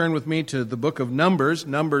Turn with me to the book of Numbers,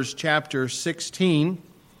 Numbers chapter 16.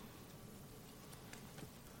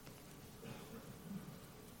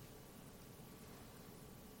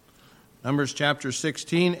 Numbers chapter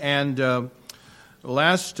 16, and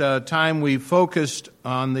last time we focused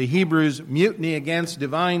on the Hebrews' mutiny against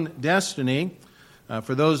divine destiny.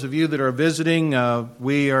 For those of you that are visiting,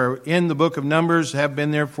 we are in the book of Numbers, have been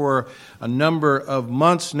there for a number of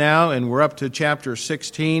months now, and we're up to chapter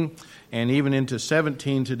 16 and even into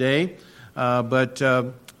 17 today. But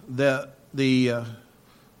the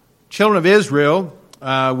children of Israel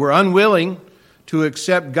were unwilling to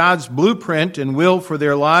accept God's blueprint and will for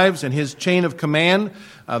their lives and His chain of command.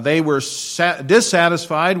 They were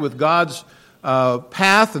dissatisfied with God's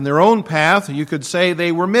path and their own path. You could say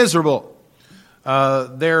they were miserable.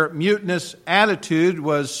 Their mutinous attitude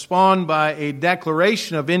was spawned by a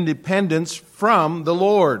declaration of independence from the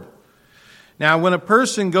Lord. Now, when a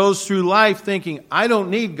person goes through life thinking, I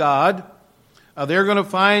don't need God, they're going to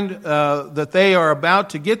find that they are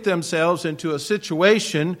about to get themselves into a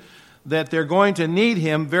situation that they're going to need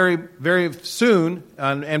Him very, very soon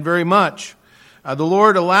and very much. The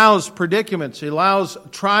Lord allows predicaments. He allows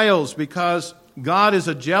trials because God is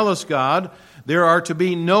a jealous God. There are to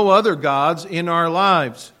be no other gods in our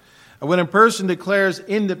lives. When a person declares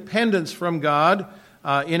independence from God,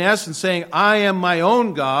 in essence saying, I am my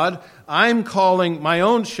own God, I'm calling my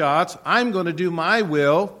own shots, I'm going to do my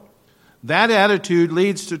will, that attitude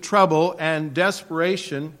leads to trouble and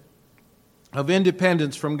desperation of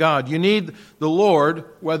independence from God. You need the Lord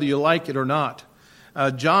whether you like it or not.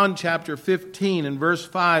 John chapter 15 and verse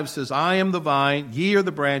 5 says, I am the vine, ye are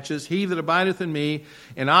the branches, he that abideth in me,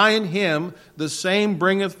 and I in him, the same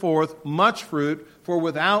bringeth forth much fruit, for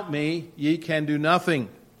without me ye can do nothing.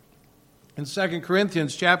 In 2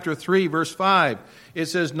 Corinthians chapter 3 verse 5, it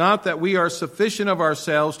says, not that we are sufficient of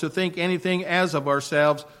ourselves to think anything as of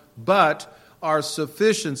ourselves, but our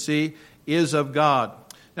sufficiency is of God.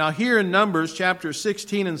 Now here in Numbers chapter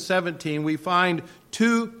 16 and 17, we find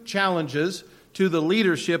two challenges to the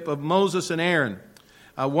leadership of Moses and Aaron.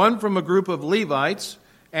 One from a group of Levites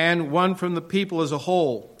and one from the people as a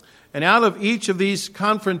whole. And out of each of these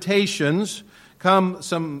confrontations come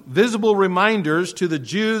some visible reminders to the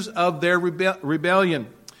Jews of their rebellion.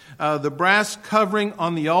 The brass covering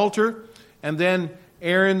on the altar and then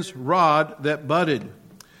Aaron's rod that budded.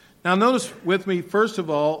 Now notice with me, first of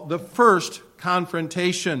all, the first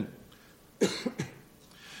confrontation.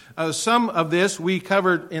 Some of this we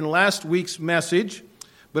covered in last week's message,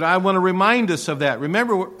 but I want to remind us of that.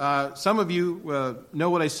 Remember, some of you know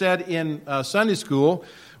what I said in Sunday school,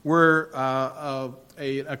 where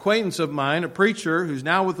an acquaintance of mine, a preacher who's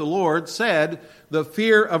now with the Lord, said the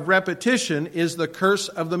fear of repetition is the curse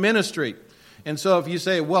of the ministry. And so if you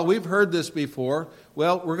say, well, we've heard this before,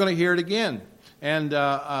 well, we're going to hear it again. And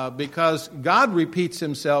because God repeats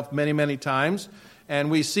Himself many, many times, and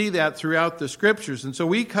we see that throughout the Scriptures. And so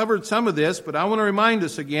we covered some of this, but I want to remind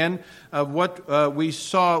us again of what we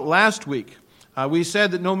saw last week. We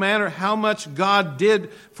said that no matter how much God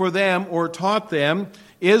did for them or taught them,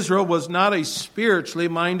 Israel was not a spiritually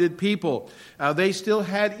minded people. They still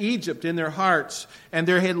had Egypt in their hearts, and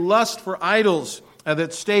they had lust for idols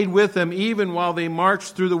that stayed with them even while they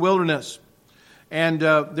marched through the wilderness. And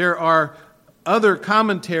there are other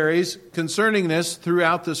commentaries concerning this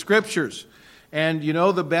throughout the Scriptures. And you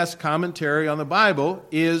know the best commentary on the Bible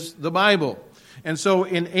is the Bible. And so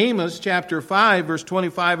in Amos chapter 5, verse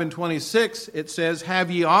 25 and 26, it says, have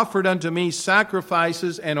ye offered unto me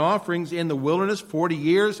sacrifices and offerings in the wilderness 40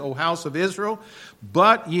 years, O house of Israel?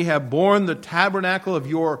 But ye have borne the tabernacle of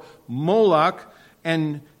your Moloch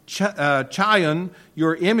and Chion,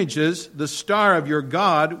 your images, the star of your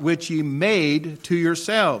God, which ye made to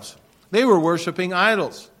yourselves. They were worshiping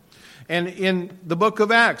idols. And in the book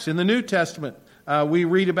of Acts, in the New Testament, we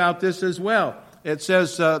read about this as well. It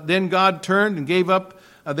says, then God turned and gave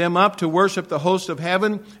them up to worship the host of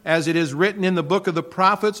heaven, as it is written in the book of the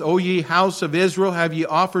prophets, O ye house of Israel, have ye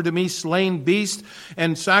offered to me slain beasts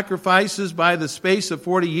and sacrifices by the space of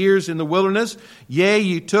 40 years in the wilderness? Yea,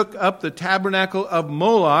 ye took up the tabernacle of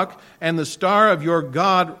Moloch and the star of your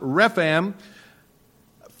god Rephaim,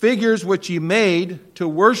 figures which ye made to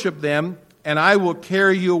worship them, and I will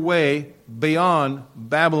carry you away beyond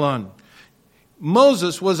Babylon.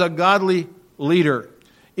 Moses was a godly leader.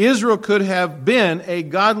 Israel could have been a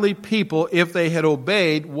godly people if they had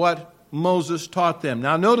obeyed what Moses taught them.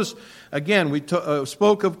 Now notice, again, we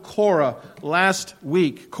spoke of Korah last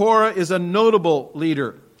week. Korah is a notable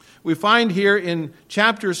leader. We find here in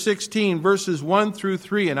chapter 16, verses 1 through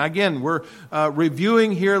 3, and again, we're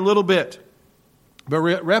reviewing here a little bit, but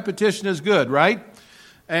repetition is good, right?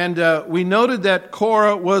 And we noted that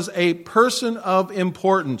Korah was a person of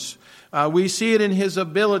importance. We see it in his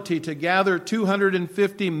ability to gather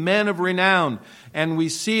 250 men of renown. And we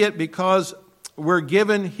see it because we're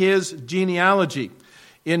given his genealogy.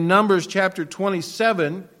 In Numbers chapter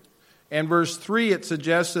 27 and verse 3, it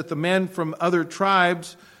suggests that the men from other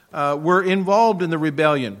tribes were involved in the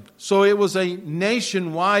rebellion. So it was a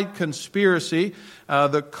nationwide conspiracy.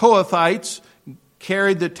 The Kohathites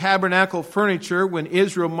carried the tabernacle furniture when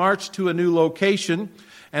Israel marched to a new location,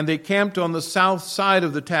 and they camped on the south side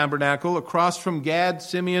of the tabernacle across from Gad,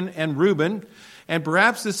 Simeon, and Reuben. And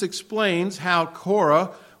perhaps this explains how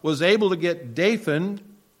Korah was able to get Dathan,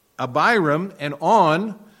 Abiram, and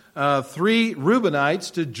On, 3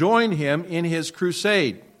 Reubenites, to join him in his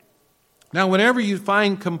crusade. Now, whenever you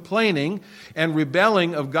find complaining and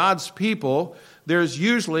rebelling of God's people, there's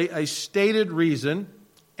usually a stated reason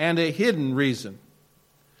and a hidden reason.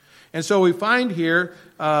 And so we find here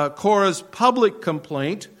Korah's public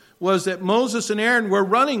complaint was that Moses and Aaron were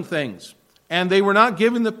running things, and they were not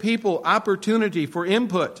giving the people opportunity for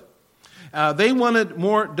input. They wanted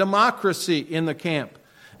more democracy in the camp.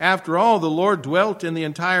 After all, the Lord dwelt in the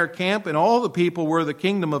entire camp, and all the people were the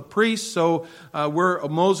kingdom of priests, so were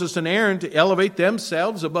Moses and Aaron to elevate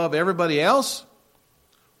themselves above everybody else?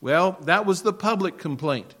 Well, that was the public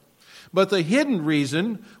complaint. But the hidden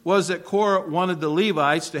reason was that Korah wanted the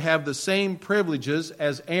Levites to have the same privileges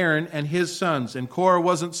as Aaron and his sons. And Korah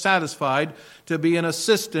wasn't satisfied to be an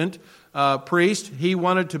assistant priest. He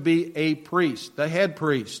wanted to be a priest, the head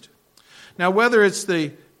priest. Now, whether it's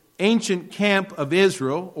the ancient camp of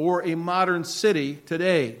Israel or a modern city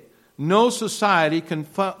today, no society can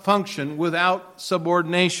function without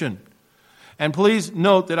subordination. And please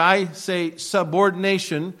note that I say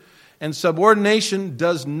subordination, and subordination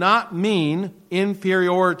does not mean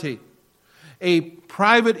inferiority. A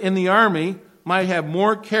private in the army might have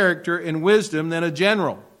more character and wisdom than a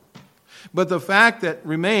general. But the fact that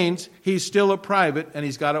remains, he's still a private and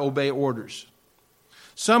he's got to obey orders.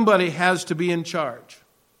 Somebody has to be in charge.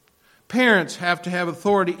 Parents have to have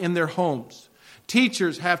authority in their homes.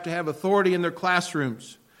 Teachers have to have authority in their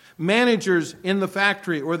classrooms. Managers in the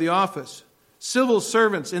factory or the office. Civil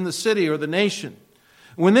servants in the city or the nation.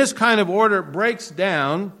 When this kind of order breaks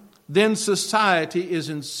down, then society is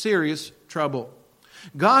in serious trouble.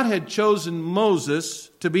 God had chosen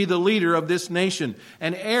Moses to be the leader of this nation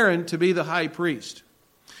and Aaron to be the high priest.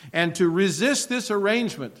 And to resist this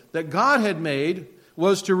arrangement that God had made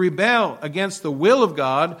was to rebel against the will of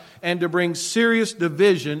God and to bring serious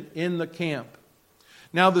division in the camp.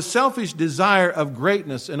 Now, the selfish desire of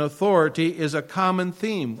greatness and authority is a common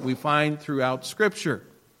theme we find throughout Scripture.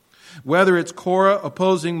 Whether it's Korah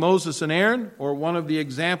opposing Moses and Aaron or one of the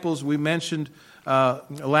examples we mentioned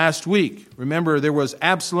last week. Remember, there was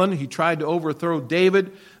Absalom. He tried to overthrow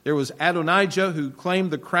David. There was Adonijah, who claimed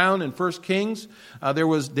the crown in 1 Kings. There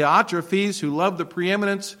was Diotrephes, who loved the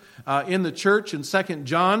preeminence in the church in 2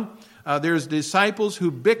 John. There's disciples who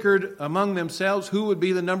bickered among themselves who would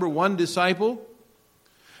be the number one disciple.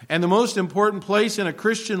 And the most important place in a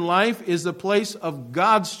Christian life is the place of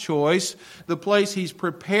God's choice, the place He's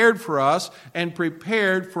prepared for us and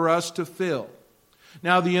prepared for us to fill.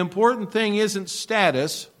 Now, the important thing isn't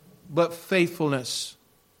status, but faithfulness.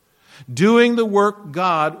 Doing the work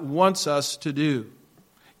God wants us to do.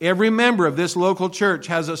 Every member of this local church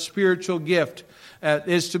has a spiritual gift that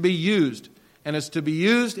is to be used, and it's to be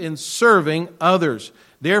used in serving others.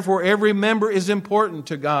 Therefore, every member is important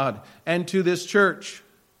to God and to this church.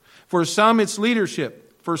 For some, it's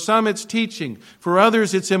leadership. For some, it's teaching. For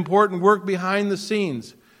others, it's important work behind the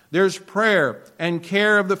scenes. There's prayer and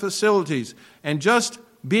care of the facilities and just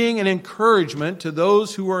being an encouragement to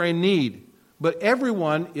those who are in need. But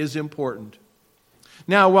everyone is important.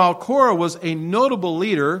 Now, while Korah was a notable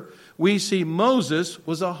leader, we see Moses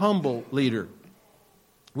was a humble leader.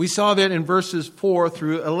 We saw that in verses 4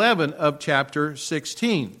 through 11 of chapter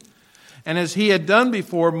 16. And as he had done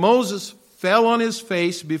before, Moses fell on his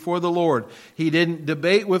face before the Lord. He didn't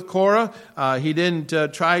debate with Korah. He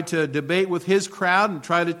didn't try to debate with his crowd and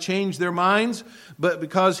try to change their minds, but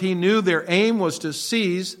because he knew their aim was to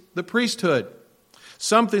seize the priesthood,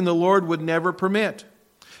 something the Lord would never permit.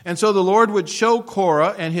 And so the Lord would show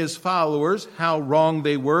Korah and his followers how wrong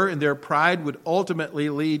they were, and their pride would ultimately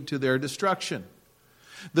lead to their destruction.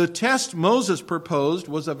 The test Moses proposed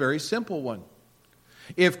was a very simple one.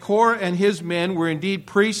 If Korah and his men were indeed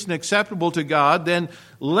priests and acceptable to God, then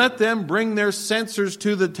let them bring their censers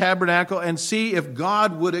to the tabernacle and see if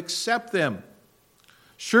God would accept them.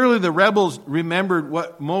 Surely the rebels remembered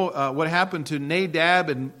what happened to Nadab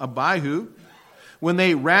and Abihu. when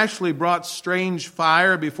they rashly brought strange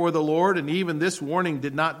fire before the Lord, and even this warning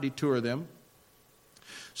did not deter them.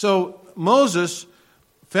 So Moses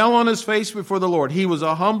fell on his face before the Lord. He was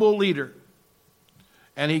a humble leader,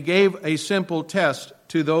 and he gave a simple test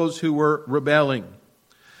to those who were rebelling.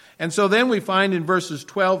 And so then we find in verses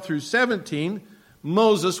 12 through 17,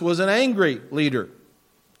 Moses was an angry leader.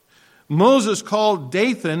 Moses called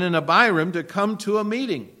Dathan and Abiram to come to a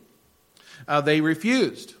meeting. They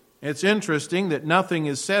refused. It's interesting that nothing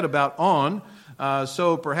is said about On,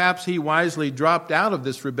 so perhaps he wisely dropped out of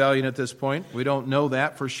this rebellion at this point. We don't know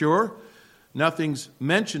that for sure. Nothing's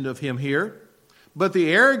mentioned of him here. But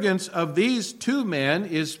the arrogance of these two men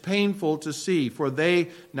is painful to see, for they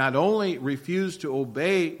not only refused to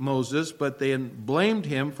obey Moses, but they blamed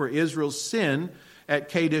him for Israel's sin at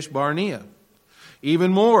Kadesh Barnea.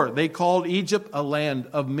 Even more, they called Egypt a land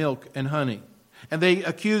of milk and honey. And they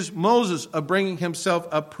accused Moses of bringing himself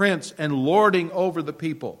a prince and lording over the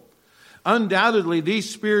people. Undoubtedly, these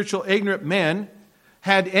spiritual ignorant men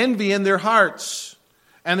had envy in their hearts,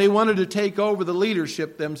 and they wanted to take over the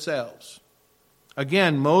leadership themselves.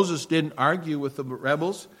 Again, Moses didn't argue with the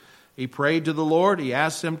rebels. He prayed to the Lord. He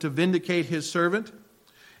asked them to vindicate his servant.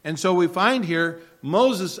 And so we find here,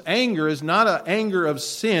 Moses' anger is not an anger of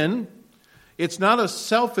sin. It's not a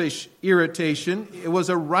selfish irritation. It was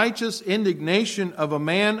a righteous indignation of a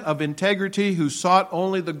man of integrity who sought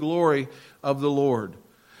only the glory of the Lord.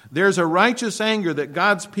 There's a righteous anger that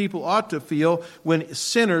God's people ought to feel when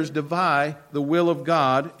sinners defy the will of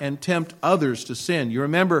God and tempt others to sin. You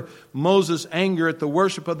remember Moses' anger at the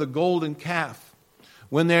worship of the golden calf.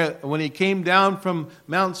 When he came down from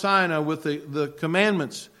Mount Sinai with the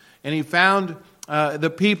commandments, and he found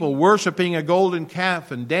the people worshiping a golden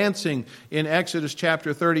calf and dancing in Exodus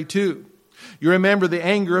chapter 32. You remember the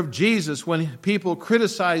anger of Jesus when people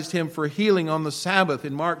criticized him for healing on the Sabbath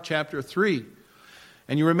in Mark chapter 3.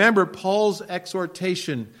 And you remember Paul's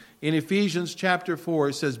exhortation in Ephesians chapter 4.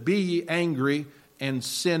 It says, "Be ye angry and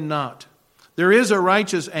sin not." There is a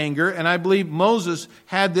righteous anger, and I believe Moses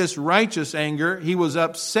had this righteous anger. He was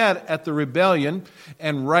upset at the rebellion,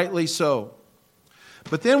 and rightly so.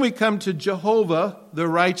 But then we come to Jehovah, the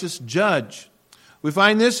righteous judge. We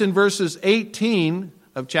find this in verses 18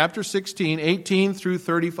 of chapter 16, 18 through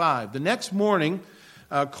 35. The next morning,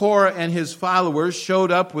 Korah and his followers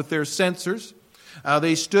showed up with their censers.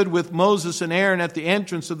 They stood with Moses and Aaron at the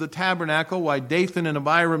entrance of the tabernacle, while Dathan and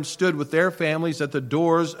Abiram stood with their families at the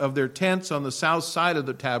doors of their tents on the south side of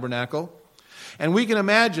the tabernacle. And we can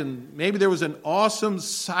imagine, maybe there was an awesome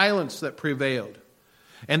silence that prevailed.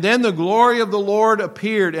 And then the glory of the Lord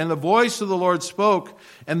appeared, and the voice of the Lord spoke,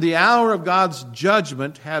 and the hour of God's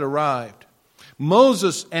judgment had arrived.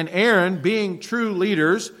 Moses and Aaron, being true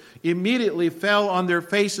leaders, immediately fell on their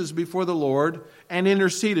faces before the Lord and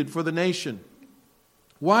interceded for the nation.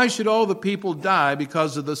 Why should all the people die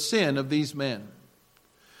because of the sin of these men?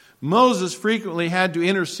 Moses frequently had to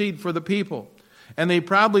intercede for the people, and they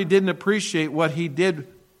probably didn't appreciate what he did.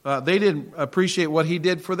 They didn't appreciate what he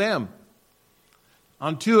did for them.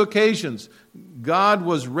 On 2 occasions, God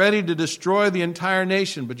was ready to destroy the entire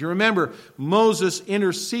nation. But you remember, Moses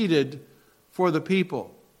interceded for the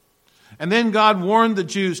people. And then God warned the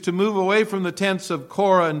Jews to move away from the tents of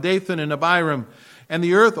Korah and Dathan and Abiram. And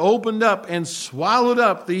the earth opened up and swallowed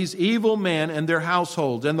up these evil men and their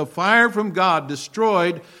households. And the fire from God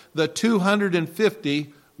destroyed the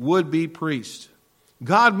 250 would-be priests.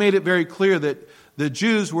 God made it very clear that the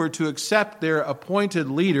Jews were to accept their appointed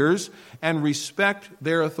leaders and respect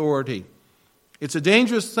their authority. It's a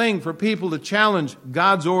dangerous thing for people to challenge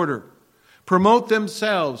God's order, promote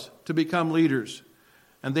themselves to become leaders.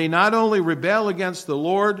 And they not only rebel against the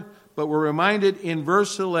Lord, but we're reminded in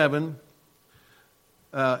verse 11,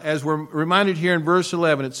 as we're reminded here in verse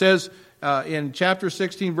 11, it says in chapter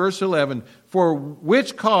 16, verse 11, "For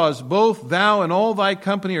which cause both thou and all thy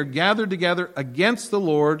company are gathered together against the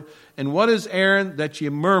Lord, and what is Aaron that ye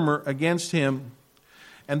murmur against him?"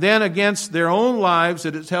 And then against their own lives,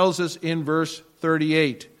 that it tells us in verse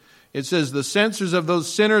 38. It says, "The censors of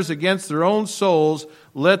those sinners against their own souls,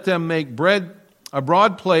 let them make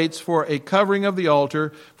broad plates for a covering of the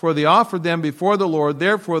altar, for they offered them before the Lord.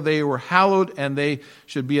 Therefore they were hallowed, and they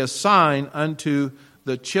should be a sign unto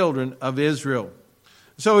the children of Israel."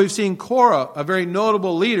 So we've seen Korah, a very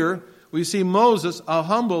notable leader. We see Moses, a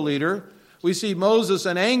humble leader. We see Moses,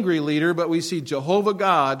 an angry leader, but we see Jehovah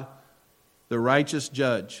God, the righteous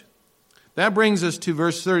judge. That brings us to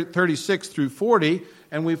verse 36 through 40,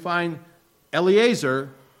 and we find Eleazar,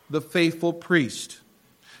 the faithful priest.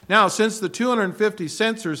 Now, since the 250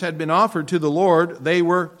 censers had been offered to the Lord, they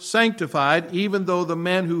were sanctified, even though the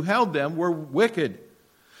men who held them were wicked.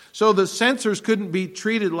 So the censers couldn't be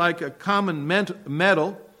treated like a common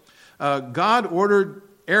metal. God ordered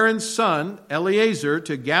Aaron's son, Eleazar,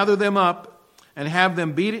 to gather them up and have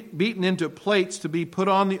them beaten into plates to be put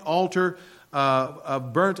on the altar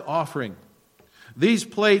of burnt offering. These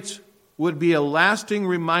plates would be a lasting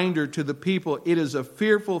reminder to the people it is a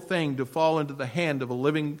fearful thing to fall into the hand of a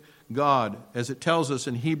living God, as it tells us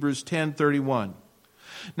in Hebrews 10:31.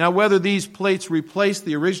 Now, whether these plates replaced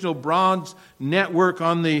the original bronze network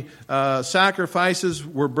on the sacrifices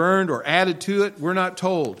were burned or added to it, we're not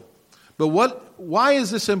told. But why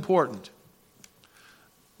is this important?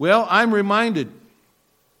 Well, I'm reminded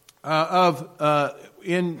of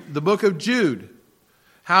in the book of Jude,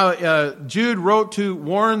 how Jude wrote to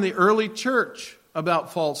warn the early church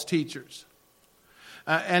about false teachers.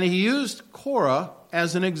 And he used Korah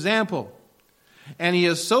as an example. And he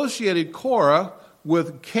associated Korah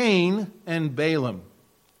with Cain and Balaam.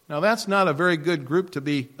 Now, that's not a very good group to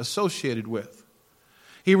be associated with.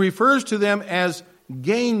 He refers to them as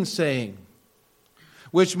gainsaying,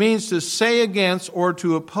 which means to say against or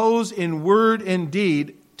to oppose in word and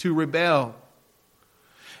deed, to rebel.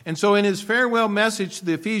 And so in his farewell message to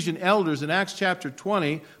the Ephesian elders in Acts chapter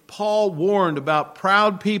 20, Paul warned about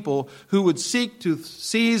proud people who would seek to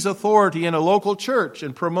seize authority in a local church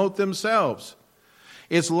and promote themselves.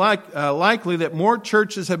 It's likely that more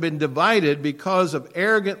churches have been divided because of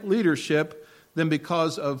arrogant leadership than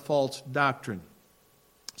because of false doctrine.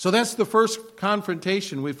 So that's the first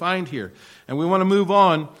confrontation we find here. And we want to move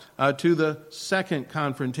on to the second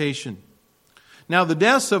confrontation. Now, the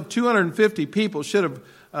deaths of 250 people should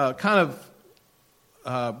have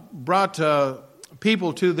brought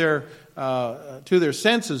people to their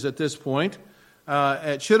senses at this point.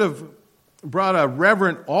 It should have brought a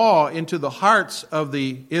reverent awe into the hearts of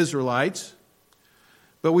the Israelites.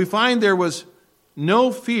 But we find there was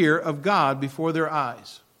no fear of God before their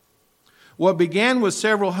eyes. What began with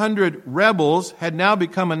several hundred rebels had now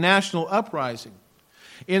become a national uprising.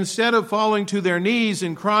 Instead of falling to their knees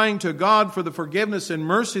and crying to God for the forgiveness and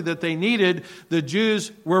mercy that they needed, the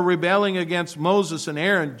Jews were rebelling against Moses and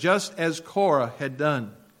Aaron, just as Korah had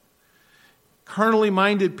done. Carnally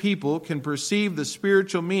minded people can perceive the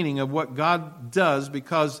spiritual meaning of what God does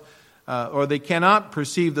or they cannot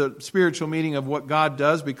perceive the spiritual meaning of what God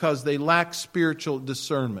does because they lack spiritual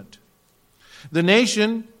discernment. The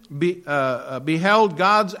nation beheld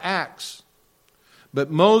God's acts,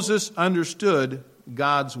 but Moses understood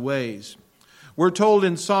God's ways. We're told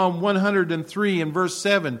in Psalm 103 in verse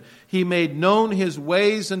 7, He made known His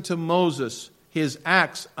ways unto Moses, His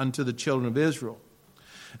acts unto the children of Israel.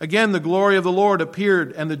 Again, the glory of the Lord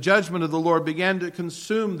appeared, and the judgment of the Lord began to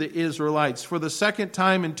consume the Israelites. For the second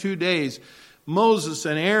time in 2 days, Moses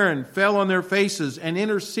and Aaron fell on their faces and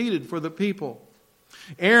interceded for the people.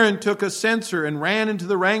 Aaron took a censer and ran into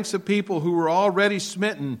the ranks of people who were already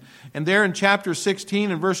smitten. And there in chapter 16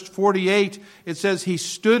 and verse 48, it says, He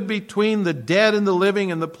stood between the dead and the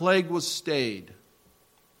living, and the plague was stayed.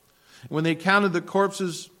 When they counted the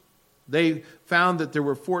corpses, they found that there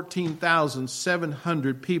were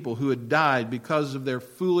 14,700 people who had died because of their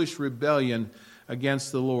foolish rebellion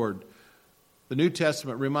against the Lord. The New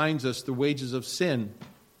Testament reminds us the wages of sin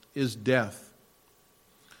is death.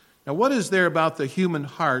 Now, what is there about the human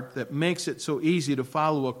heart that makes it so easy to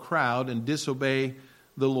follow a crowd and disobey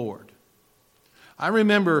the Lord? I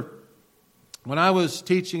remember when I was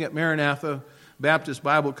teaching at Maranatha Baptist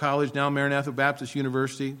Bible College, now Maranatha Baptist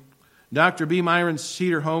University, Dr. B. Myron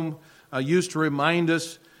Cedarholm used to remind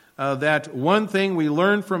us that one thing we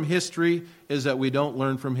learn from history is that we don't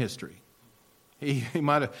learn from history. He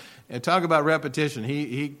might have, and talk about repetition,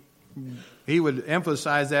 he would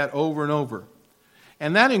emphasize that over and over.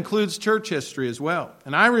 And that includes church history as well.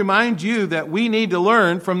 And I remind you that we need to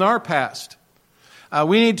learn from our past.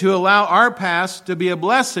 We need to allow our past to be a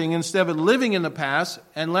blessing instead of living in the past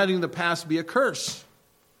and letting the past be a curse.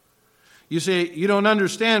 You say, you don't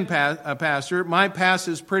understand, Pastor. My past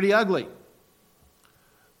is pretty ugly.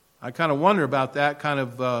 I kind of wonder about that kind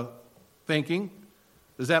of thinking.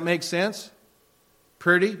 Does that make sense?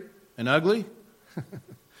 Pretty and ugly?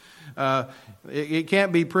 It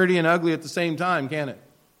can't be pretty and ugly at the same time, can it?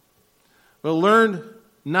 Well, learn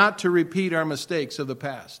not to repeat our mistakes of the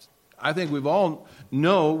past. I think we've all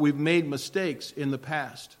know we've made mistakes in the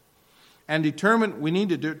past. And we need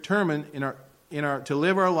to determine to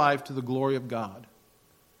live our life to the glory of God.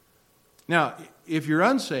 Now, if you're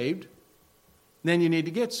unsaved, then you need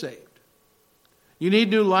to get saved. You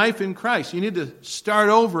need new life in Christ. You need to start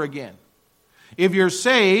over again. If you're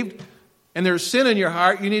saved and there's sin in your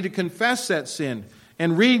heart, you need to confess that sin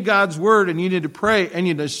and read God's Word, and you need to pray, and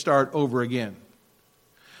you need to start over again.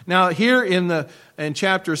 Now, here in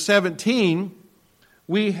chapter 17,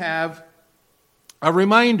 we have a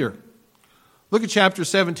reminder. Look at chapter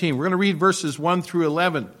 17. We're going to read verses 1 through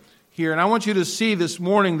 11 here. And I want you to see this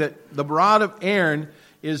morning that the rod of Aaron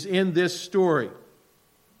is in this story.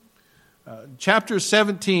 Chapter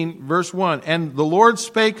 17, verse 1. And the Lord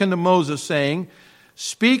spake unto Moses, saying,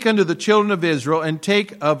 Speak unto the children of Israel, and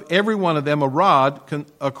take of every one of them a rod,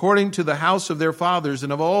 according to the house of their fathers,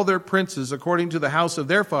 and of all their princes, according to the house of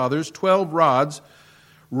their fathers, 12 rods.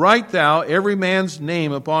 Write thou every man's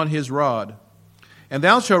name upon his rod. And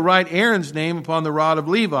thou shalt write Aaron's name upon the rod of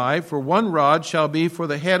Levi, for one rod shall be for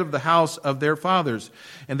the head of the house of their fathers.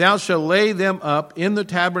 And thou shalt lay them up in the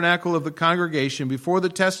tabernacle of the congregation before the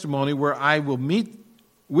testimony where I will meet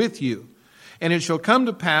with you. And it shall come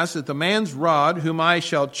to pass that the man's rod whom I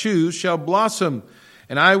shall choose shall blossom,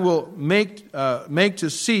 and I will make to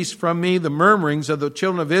cease from me the murmurings of the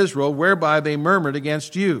children of Israel, whereby they murmured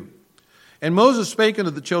against you. And Moses spake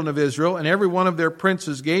unto the children of Israel, and every one of their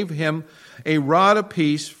princes gave him a rod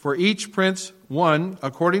apiece, for each prince one,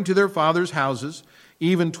 according to their fathers' houses,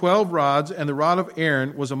 even 12 rods, and the rod of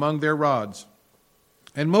Aaron was among their rods.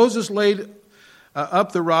 And Moses laid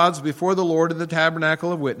up the rods before the Lord in the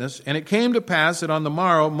tabernacle of witness. And it came to pass that on the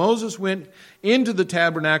morrow Moses went into the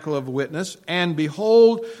tabernacle of witness, and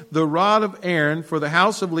behold, the rod of Aaron for the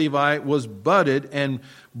house of Levi was budded, and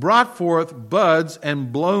brought forth buds,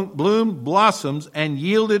 and bloomed blossoms, and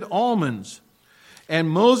yielded almonds. And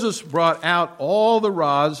Moses brought out all the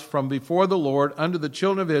rods from before the Lord unto the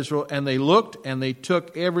children of Israel, and they looked, and they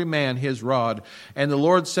took every man his rod. And the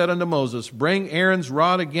Lord said unto Moses, Bring Aaron's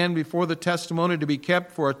rod again before the testimony to be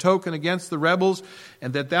kept for a token against the rebels,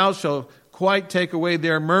 and that thou shalt quite take away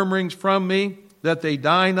their murmurings from me, that they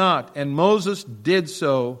die not. And Moses did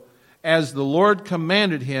so, as the Lord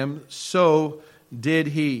commanded him, so did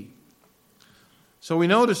he. So we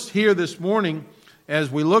noticed here this morning, as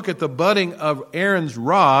we look at the budding of Aaron's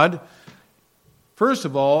rod, first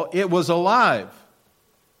of all, it was alive.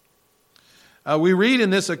 We read in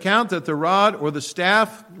this account that the rod or the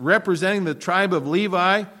staff representing the tribe of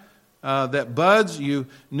Levi that buds. You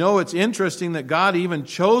know, it's interesting that God even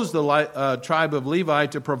chose the tribe of Levi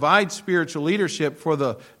to provide spiritual leadership for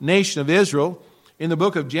the nation of Israel. In the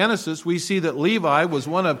book of Genesis, we see that Levi was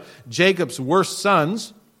one of Jacob's worst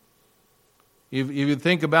sons. If you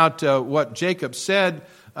think about what Jacob said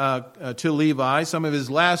to Levi, some of his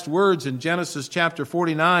last words in Genesis chapter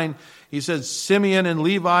 49, he says, Simeon and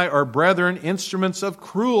Levi are brethren, instruments of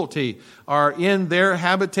cruelty are in their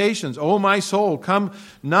habitations. O my soul, come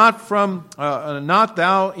not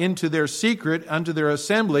thou into their secret, unto their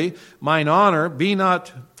assembly, mine honor, be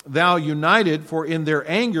not thou united, for in their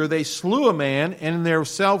anger they slew a man, and in their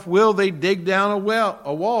self-will they dig down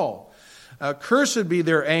a wall. Cursed be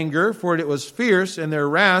their anger, for it was fierce, and their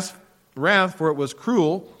wrath, for it was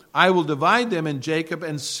cruel. I will divide them in Jacob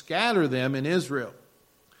and scatter them in Israel.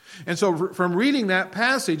 And so from reading that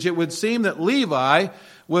passage, it would seem that Levi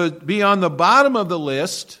would be on the bottom of the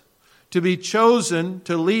list to be chosen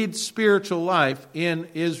to lead spiritual life in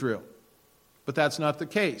Israel. But that's not the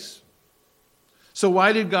case. So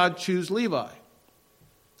why did God choose Levi?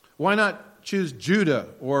 Why not choose Judah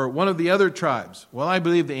or one of the other tribes? Well, I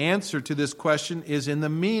believe the answer to this question is in the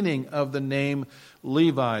meaning of the name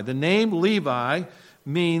Levi. The name Levi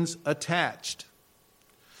means attached.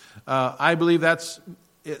 I believe that's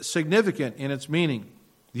significant in its meaning.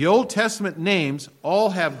 The Old Testament names all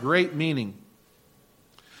have great meaning.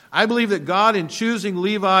 I believe that God, in choosing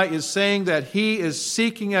Levi, is saying that He is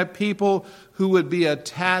seeking a people who would be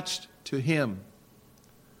attached to Him.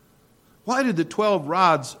 Why did the 12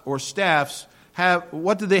 rods or staffs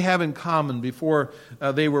what did they have in common before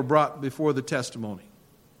they were brought before the testimony?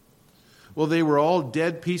 Well, they were all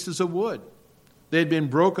dead pieces of wood. They had been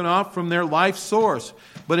broken off from their life source.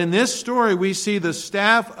 But in this story, we see the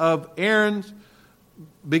staff of Aaron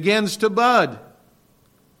begins to bud.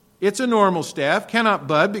 It's a normal staff, cannot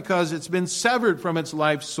bud because it's been severed from its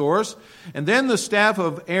life source. And then the staff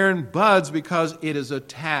of Aaron buds because it is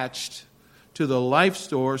attached to the life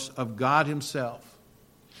source of God Himself.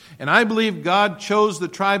 And I believe God chose the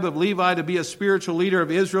tribe of Levi to be a spiritual leader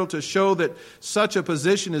of Israel to show that such a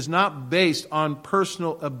position is not based on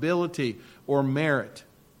personal ability or merit,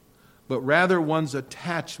 but rather one's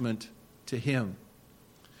attachment to Him.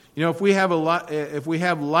 You know, if we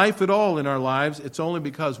have life at all in our lives, it's only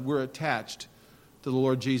because we're attached to the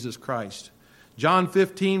Lord Jesus Christ. John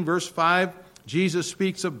 15, verse 5, Jesus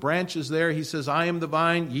speaks of branches there. He says, I am the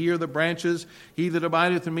vine, ye are the branches. He that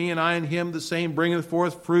abideth in me, and I in him, the same bringeth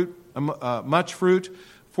forth fruit, much fruit.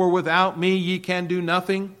 For without me ye can do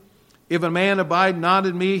nothing. If a man abide not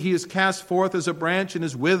in me, he is cast forth as a branch and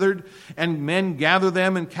is withered, and men gather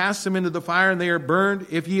them and cast them into the fire, and they are burned.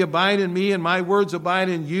 If ye abide in me, and my words abide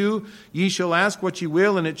in you, ye shall ask what ye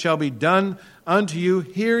will, and it shall be done unto you.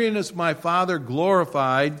 Herein is my Father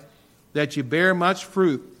glorified, that ye bear much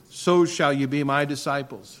fruit, so shall ye be my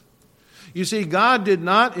disciples. You see, God did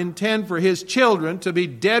not intend for his children to be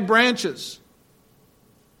dead branches.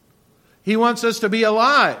 He wants us to be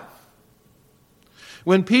alive.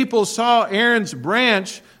 When people saw Aaron's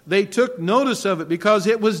branch, they took notice of it because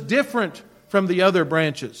it was different from the other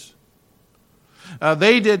branches.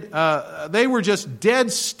 They were just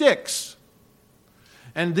dead sticks.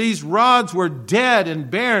 And these rods were dead and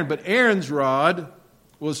barren, but Aaron's rod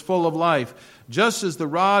was full of life. Just as the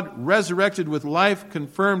rod resurrected with life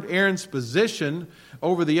confirmed Aaron's position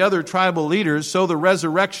over the other tribal leaders, so the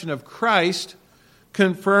resurrection of Christ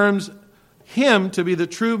confirms him to be the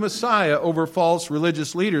true Messiah over false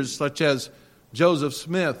religious leaders such as Joseph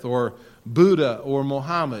Smith or Buddha or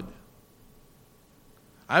Muhammad.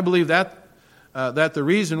 I believe that the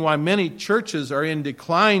reason why many churches are in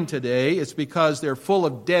decline today is because they're full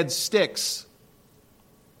of dead sticks.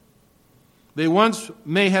 They once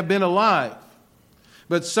may have been alive,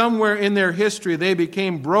 but somewhere in their history they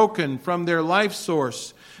became broken from their life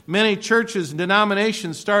source. Many churches and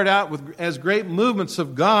denominations start out as great movements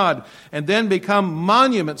of God and then become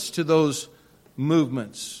monuments to those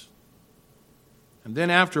movements. And then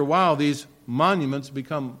after a while, these monuments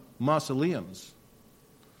become mausoleums.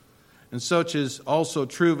 And such is also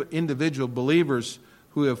true of individual believers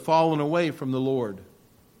who have fallen away from the Lord.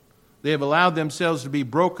 They have allowed themselves to be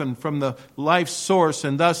broken from the life source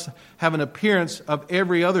and thus have an appearance of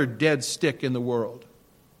every other dead stick in the world.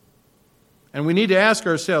 And we need to ask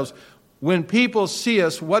ourselves, when people see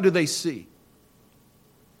us, what do they see?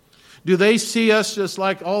 Do they see us just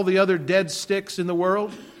like all the other dead sticks in the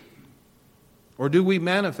world? Or do we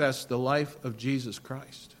manifest the life of Jesus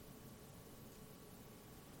Christ?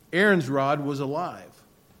 Aaron's rod was alive.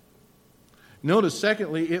 Notice,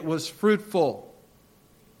 secondly, it was fruitful.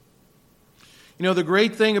 You know, the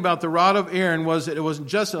great thing about the rod of Aaron was that it wasn't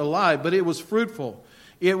just alive, but it was fruitful.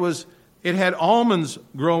 It had almonds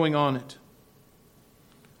growing on it.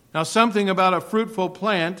 Now, something about a fruitful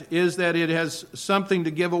plant is that it has something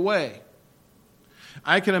to give away.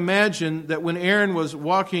 I can imagine that when Aaron was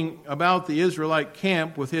walking about the Israelite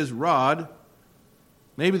camp with his rod,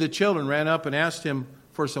 maybe the children ran up and asked him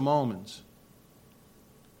for some almonds.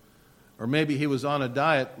 Or maybe he was on a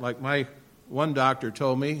diet, like my one doctor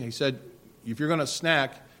told me. He said, if you're going to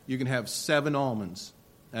snack, you can have 7 almonds.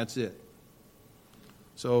 That's it.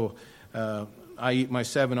 So I eat my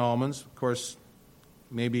 7 almonds. Of course,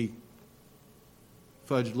 maybe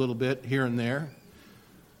fudge a little bit here and there.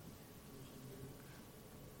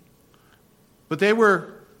 But it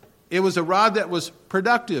was a rod that was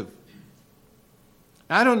productive.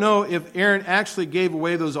 I don't know if Aaron actually gave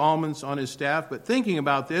away those almonds on his staff, but thinking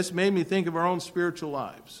about this made me think of our own spiritual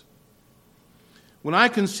lives. When I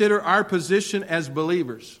consider our position as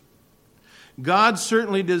believers, God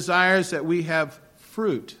certainly desires that we have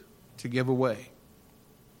fruit to give away.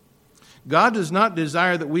 God does not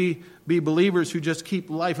desire that we be believers who just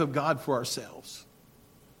keep life of God for ourselves.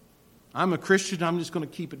 I'm a Christian, I'm just going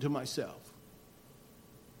to keep it to myself.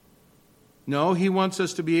 No, he wants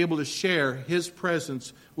us to be able to share his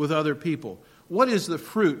presence with other people. What is the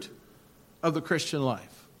fruit of the Christian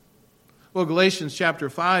life? Well, Galatians chapter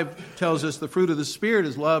 5 tells us the fruit of the Spirit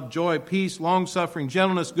is love, joy, peace, long-suffering,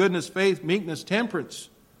 gentleness, goodness, faith, meekness, temperance.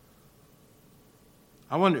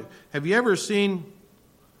 I wonder, have you ever seen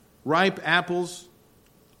ripe apples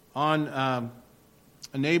on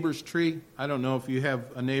a neighbor's tree? I don't know if you have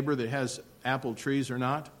a neighbor that has apple trees or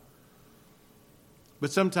not.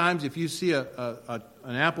 But sometimes if you see an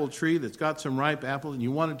apple tree that's got some ripe apples and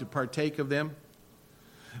you wanted to partake of them.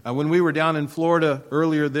 When we were down in Florida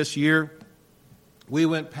earlier this year, we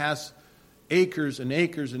went past acres and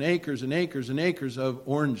acres and acres and acres and acres of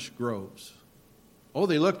orange groves. Oh,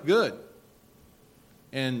 they looked good.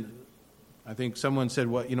 And I think someone said,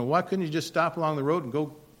 well, why couldn't you just stop along the road and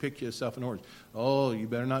go pick yourself an orange? Oh, you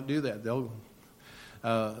better not do that.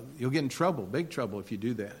 You'll get in trouble, big trouble, if you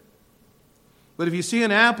do that. But if you see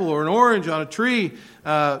an apple or an orange on a tree,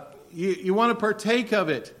 you want to partake of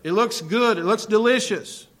it. It looks good. It looks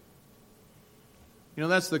delicious.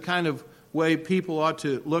 That's the kind of way people ought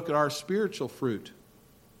to look at our spiritual fruit.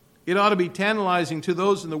 It ought to be tantalizing to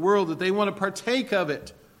those in the world that they want to partake of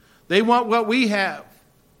it. They want what we have.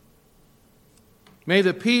 May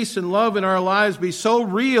the peace and love in our lives be so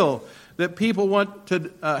real that people want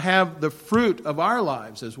to have the fruit of our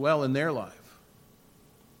lives as well in their life.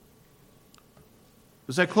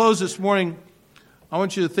 As I close this morning, I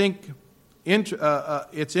want you to think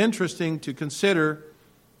it's interesting to consider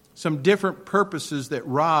some different purposes that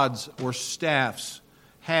rods or staffs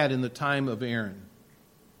had in the time of Aaron.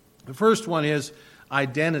 The first one is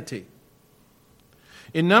identity.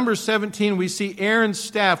 In Numbers 17, we see Aaron's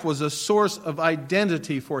staff was a source of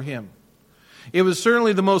identity for him. It was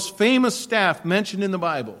certainly the most famous staff mentioned in the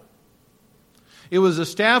Bible. It was a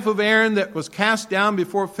staff of Aaron that was cast down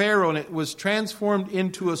before Pharaoh, and it was transformed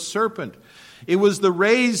into a serpent. It was the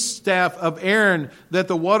raised staff of Aaron that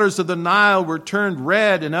the waters of the Nile were turned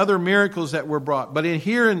red, and other miracles that were brought. But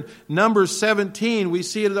here in Numbers 17, we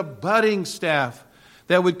see it as a budding staff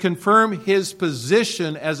that would confirm his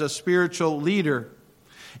position as a spiritual leader.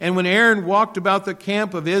 And when Aaron walked about the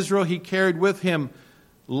camp of Israel, he carried with him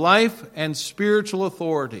life and spiritual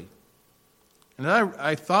authority. And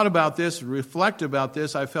I thought about this, reflected about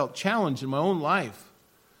this. I felt challenged in my own life.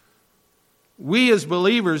 We as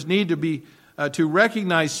believers need to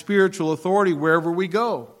recognize spiritual authority wherever we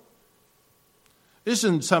go. This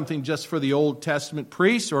isn't something just for the Old Testament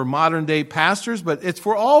priests or modern day pastors, but it's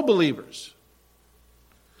for all believers.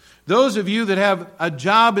 Those of you that have a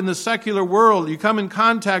job in the secular world, you come in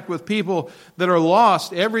contact with people that are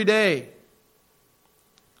lost every day.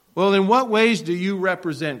 Well, in what ways do you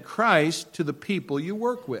represent Christ to the people you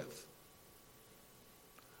work with?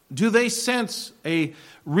 Do they sense a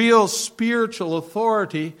real spiritual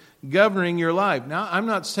authority governing your life? Now, I'm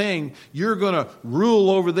not saying you're going to rule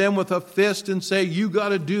over them with a fist and say, you got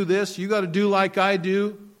to do this, you got to do like I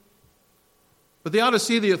do. But they ought to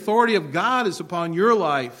see the authority of God is upon your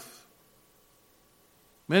life.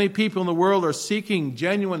 Many people in the world are seeking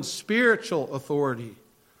genuine spiritual authority.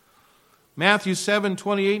 Matthew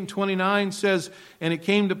 7:28 and 29 says, "And it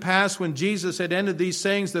came to pass when Jesus had ended these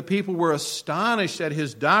sayings, the people were astonished at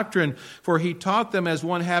his doctrine, for he taught them as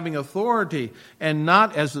one having authority, and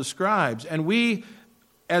not as the scribes." And we,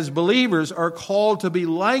 as believers, are called to be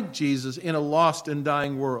like Jesus in a lost and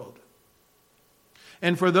dying world.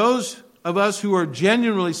 And for those of us who are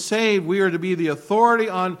genuinely saved, we are to be the authority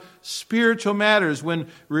on spiritual matters when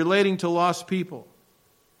relating to lost people.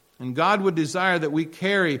 And God would desire that we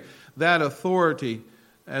carry that authority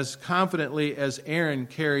as confidently as Aaron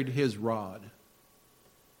carried his rod.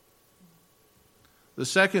 The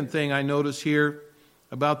second thing I notice here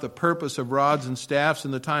about the purpose of rods and staffs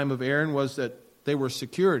in the time of Aaron was that they were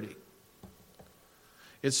security.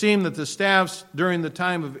 It seemed that the staffs during the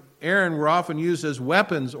time of Aaron were often used as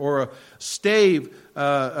weapons or a stave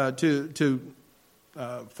to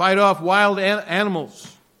fight off wild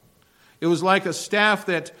animals. It was like a staff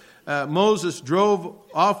that Moses drove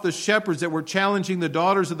off the shepherds that were challenging the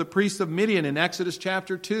daughters of the priests of Midian in Exodus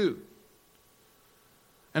chapter 2.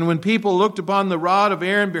 And when people looked upon the rod of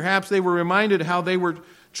Aaron, perhaps they were reminded how they were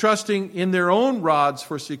trusting in their own rods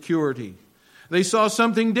for security. They saw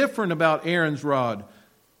something different about Aaron's rod.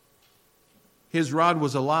 His rod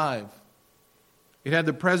was alive. It had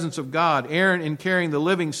the presence of God. Aaron, in carrying the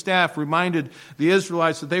living staff, reminded the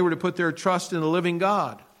Israelites that they were to put their trust in the living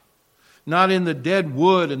God, not in the dead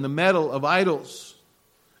wood and the metal of idols.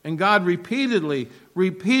 And God repeatedly,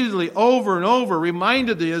 over and over,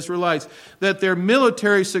 reminded the Israelites that their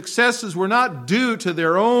military successes were not due to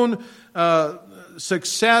their own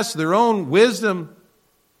success, their own wisdom,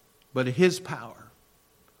 but His power.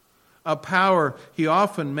 A power He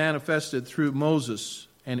often manifested through Moses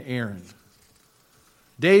and Aaron.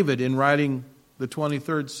 David, in writing the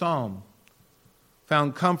 23rd Psalm,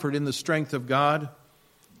 found comfort in the strength of God.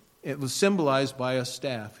 It was symbolized by a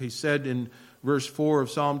staff. He said in verse 4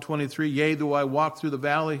 of Psalm 23, "Yea, though I walk through the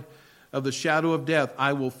valley of the shadow of death,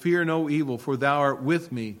 I will fear no evil, for thou art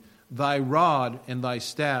with me. Thy rod and thy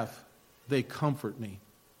staff, they comfort me."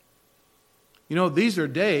 You know, these are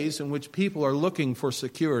days in which people are looking for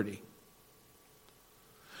security.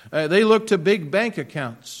 They look to big bank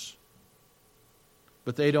accounts,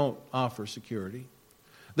 but they don't offer security.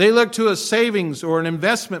 They look to a savings or an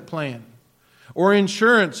investment plan or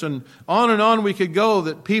insurance, and on we could go,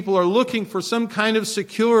 that people are looking for some kind of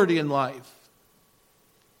security in life.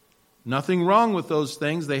 Nothing wrong with those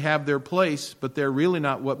things. They have their place, but they're really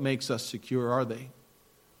not what makes us secure, are they?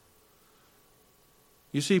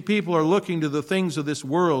 You see, people are looking to the things of this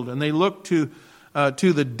world, and they look to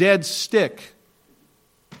the dead stick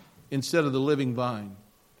instead of the living vine.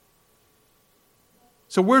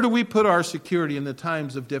 So where do we put our security in the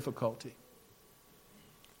times of difficulty?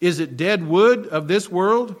 Is it dead wood of this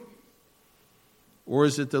world? Or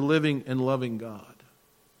is it the living and loving God?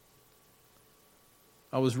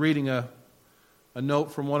 I was reading a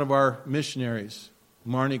note from one of our missionaries.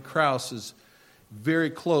 Marnie Krause is very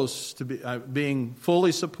close to being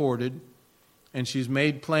fully supported And she's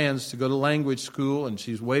made plans to go to language school, and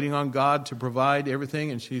she's waiting on God to provide everything.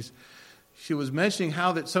 And she was mentioning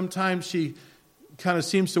how that sometimes she kind of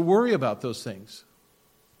seems to worry about those things.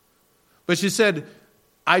 But she said,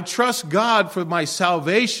 I trust God for my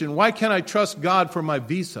salvation. Why can't I trust God for my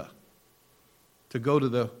visa to go to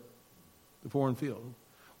the foreign field?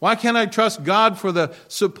 Why can't I trust God for the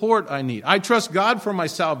support I need? I trust God for my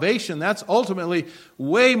salvation. That's ultimately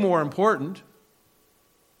way more important.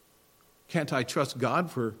 Can't I trust God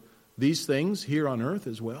for these things here on earth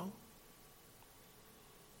as well?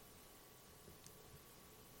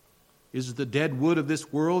 Is it the dead wood of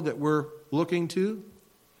this world that we're looking to,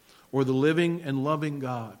 or the living and loving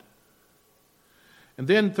God? And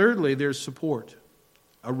then thirdly, there's support.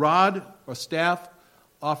 A rod or staff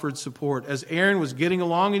offered support. As Aaron was getting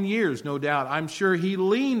along in years, no doubt, I'm sure he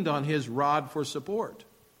leaned on his rod for support.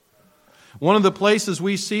 One of the places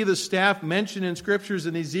we see the staff mentioned in Scriptures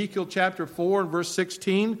in Ezekiel chapter 4 and verse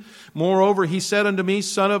 16. Moreover, he said unto me,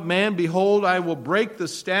 Son of man, behold, I will break the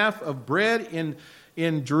staff of bread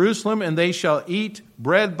in Jerusalem, and they shall eat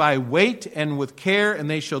bread by weight and with care, and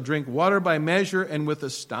they shall drink water by measure and with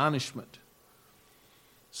astonishment.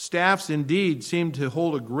 Staffs indeed seem to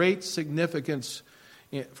hold a great significance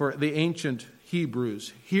for the ancient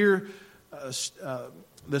Hebrews. Here,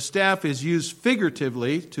 the staff is used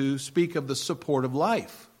figuratively to speak of the support of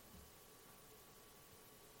life.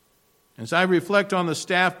 As I reflect on the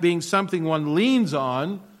staff being something one leans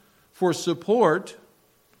on for support,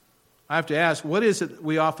 I have to ask, what is it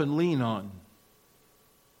we often lean on?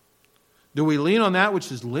 Do we lean on that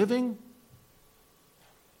which is living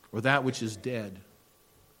or that which is dead?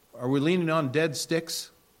 Are we leaning on dead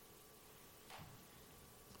sticks?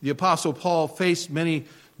 The Apostle Paul faced many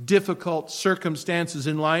difficult circumstances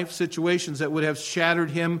in life, situations that would have shattered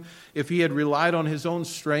him if he had relied on his own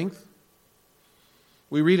strength.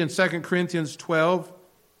 We read in 2 Corinthians 12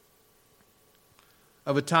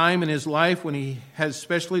 of a time in his life when he had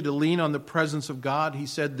especially to lean on the presence of God. He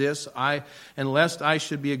said this, and lest I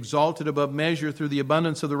should be exalted above measure through the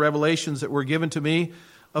abundance of the revelations that were given to me,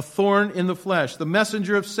 a thorn in the flesh, the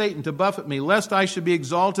messenger of Satan to buffet me, lest I should be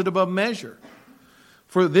exalted above measure.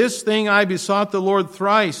 For this thing I besought the Lord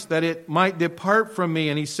thrice, that it might depart from me.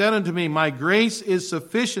 And he said unto me, My grace is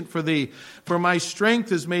sufficient for thee, for my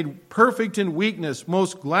strength is made perfect in weakness.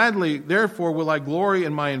 Most gladly, therefore, will I glory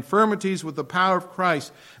in my infirmities with the power of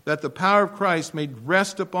Christ, that the power of Christ may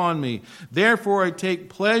rest upon me. Therefore I take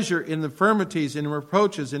pleasure in infirmities, in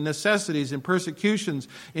reproaches, in necessities, in persecutions,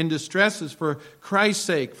 in distresses, for Christ's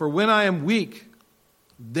sake. For when I am weak,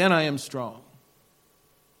 then I am strong.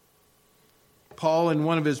 Paul, in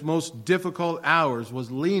one of his most difficult hours, was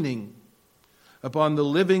leaning upon the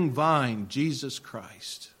living vine, Jesus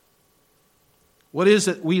Christ. What is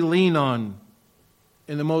it we lean on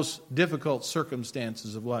in the most difficult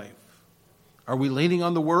circumstances of life? Are we leaning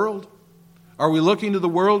on the world? Are we looking to the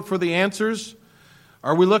world for the answers?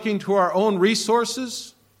 Are we looking to our own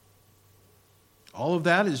resources? All of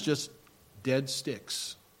that is just dead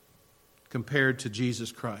sticks compared to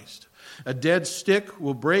Jesus Christ. A dead stick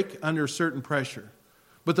will break under certain pressure,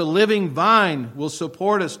 but the living vine will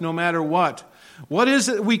support us no matter what. What is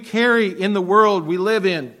it we carry in the world we live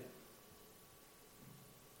in?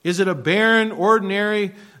 Is it a barren,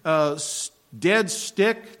 ordinary, dead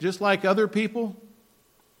stick just like other people?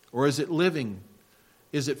 Or is it living?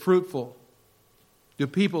 Is it fruitful? Do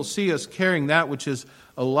people see us carrying that which is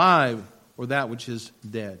alive or that which is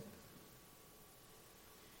dead?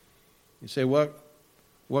 You say,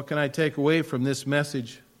 what can I take away from this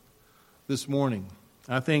message this morning?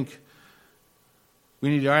 I think we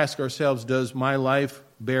need to ask ourselves, does my life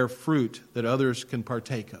bear fruit that others can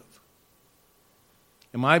partake of?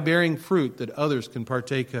 Am I bearing fruit that others can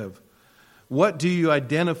partake of? What do you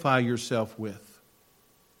identify yourself with?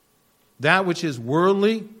 That which is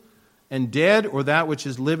worldly and dead, or that which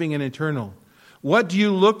is living and eternal? What do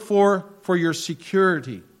you look for your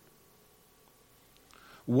security?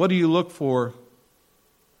 What do you look for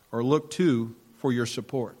or look to for your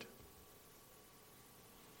support?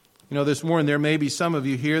 You know, this morning there may be some of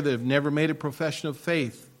you here that have never made a profession of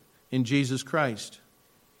faith in Jesus Christ.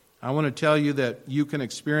 I want to tell you that you can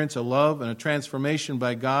experience a love and a transformation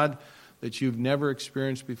by God that you've never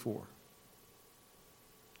experienced before.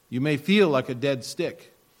 You may feel like a dead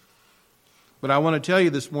stick, but I want to tell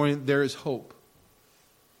you this morning there is hope.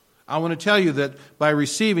 I want to tell you that by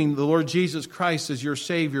receiving the Lord Jesus Christ as your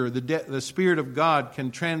Savior, the Spirit of God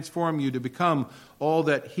can transform you to become all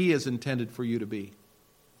that He has intended for you to be.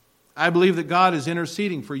 I believe that God is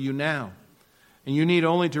interceding for you now, and you need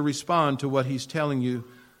only to respond to what He's telling you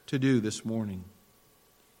to do this morning.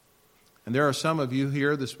 And there are some of you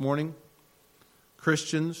here this morning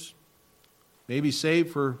Christians, maybe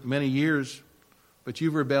saved for many years, but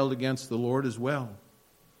you've rebelled against the Lord as well.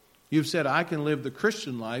 You've said, I can live the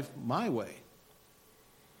Christian life my way.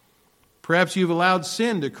 Perhaps you've allowed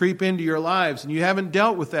sin to creep into your lives and you haven't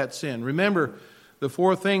dealt with that sin. Remember the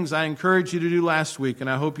 4 things I encouraged you to do last week, and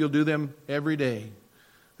I hope you'll do them every day.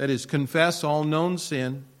 That is, confess all known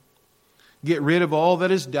sin, get rid of all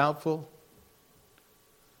that is doubtful,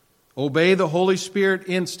 obey the Holy Spirit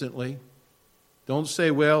instantly. Don't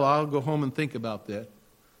say, well, I'll go home and think about that.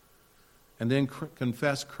 And then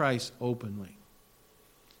confess Christ openly.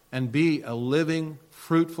 And be a living,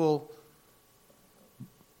 fruitful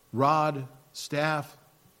rod, staff,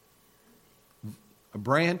 a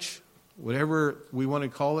branch, whatever we want to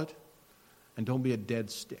call it. And don't be a dead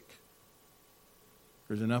stick.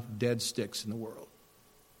 There's enough dead sticks in the world.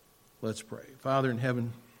 Let's pray. Father in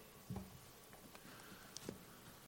heaven,